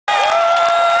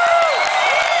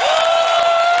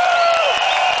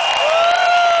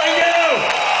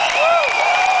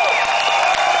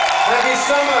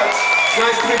It's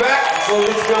nice to be back. It's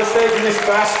lovely to be on stage in this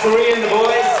bash. Three and the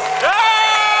boys.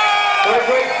 What a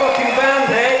great fucking band,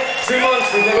 hey? 2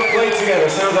 months we've never played together.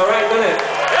 Sounds alright, doesn't it?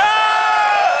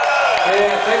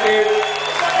 Yeah, thank you.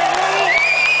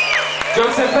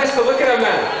 Johnson Festival, look at him,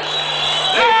 man.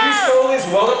 Hey, if you stole his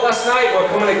wallet last night, we're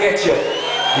coming to get you.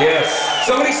 Yes.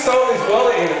 Somebody stole his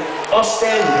wallet in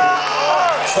Ostend.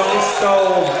 Somebody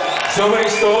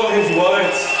stole his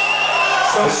wallet.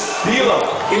 Some stealer.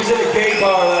 He was at the gay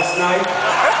bar last night.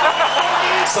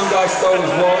 Some guy stole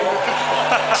his wallet.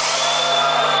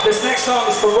 This next song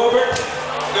is for Robert.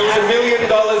 There was $1 million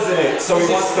in it, so he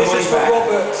wants the money back.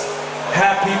 Robert.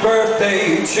 Happy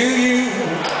birthday to you.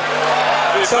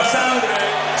 So sound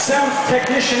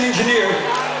technician engineer.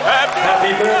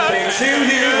 Happy birthday to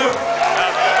you.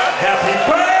 Happy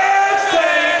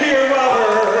birthday, dear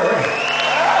Robert.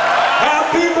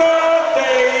 Happy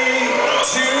birthday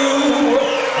to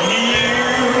you.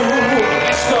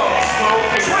 Stop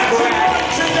smoking crack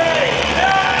today.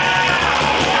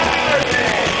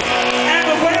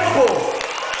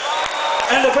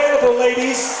 And available,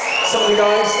 ladies. Some of the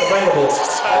guys available.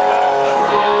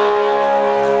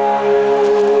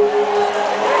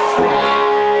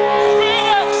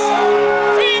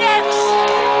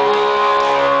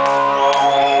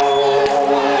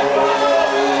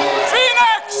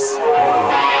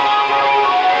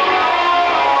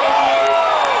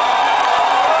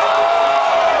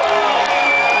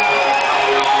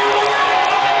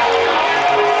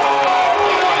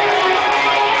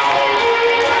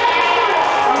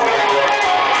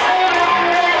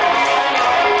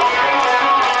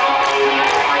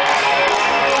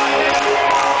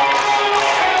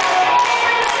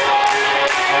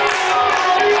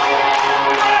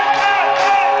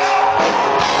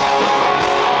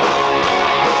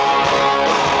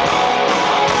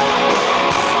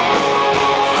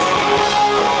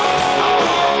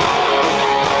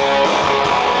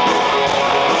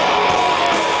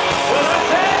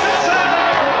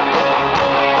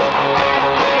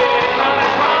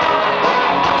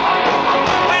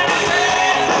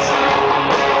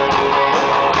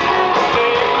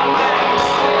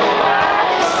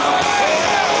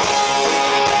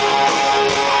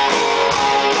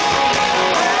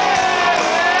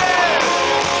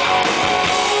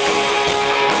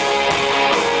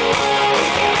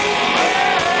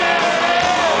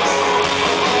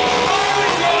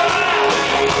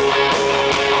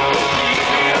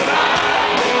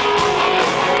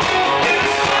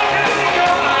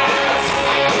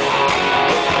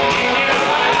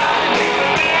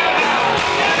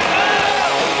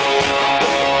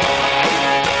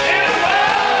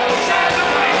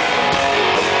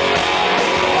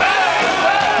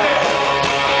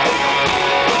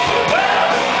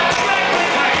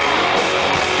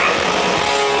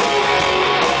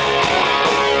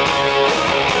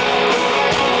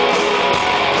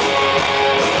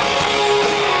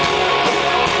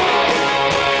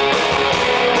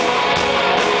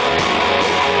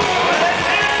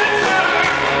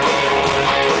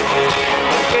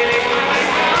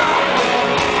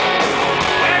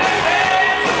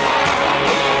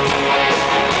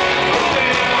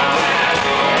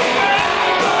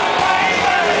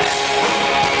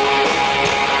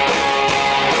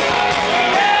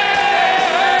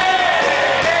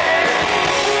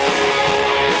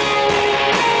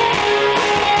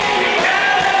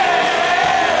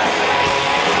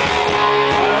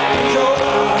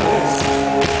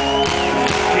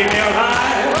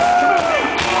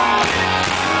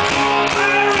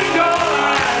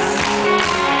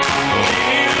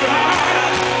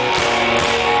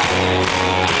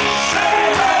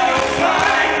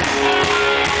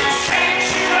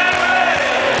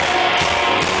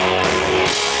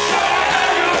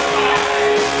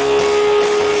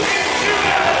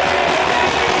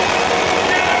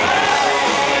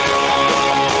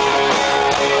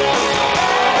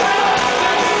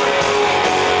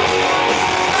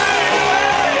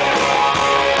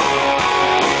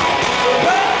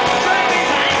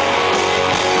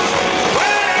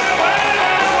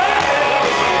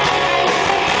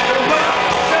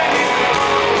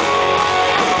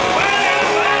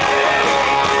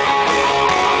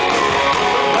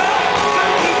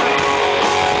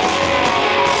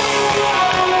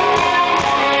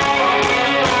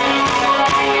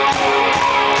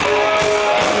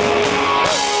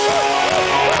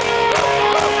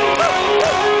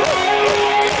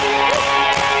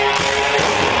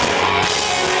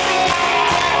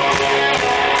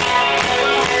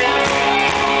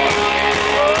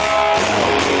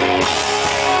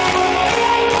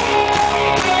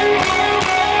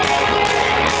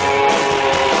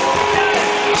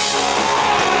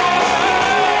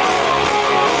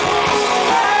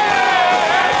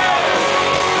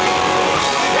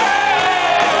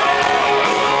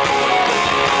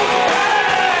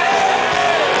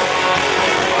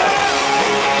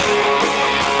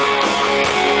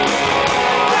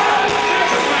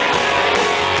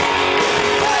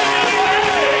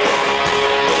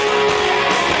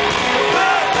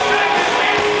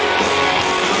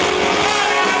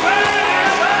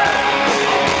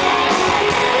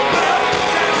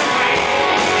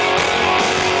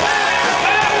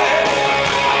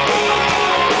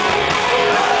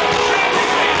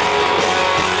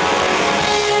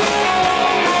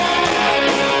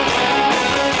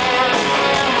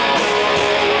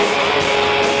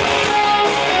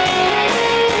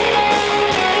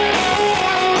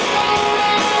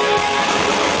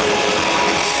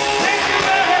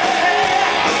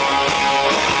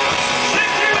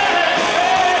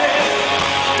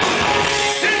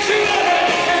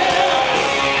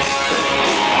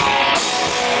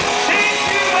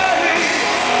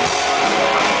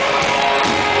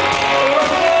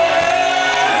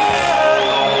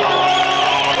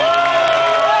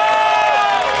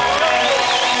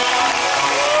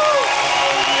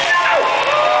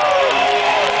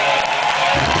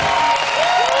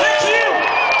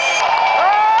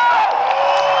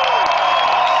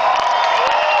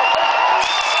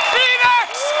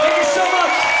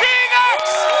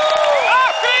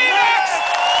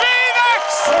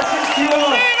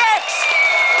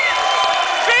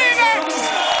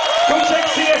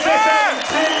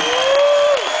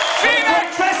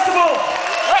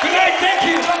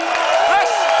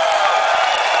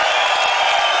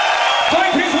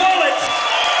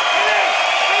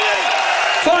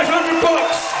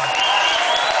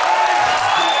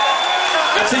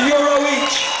 That's a Euro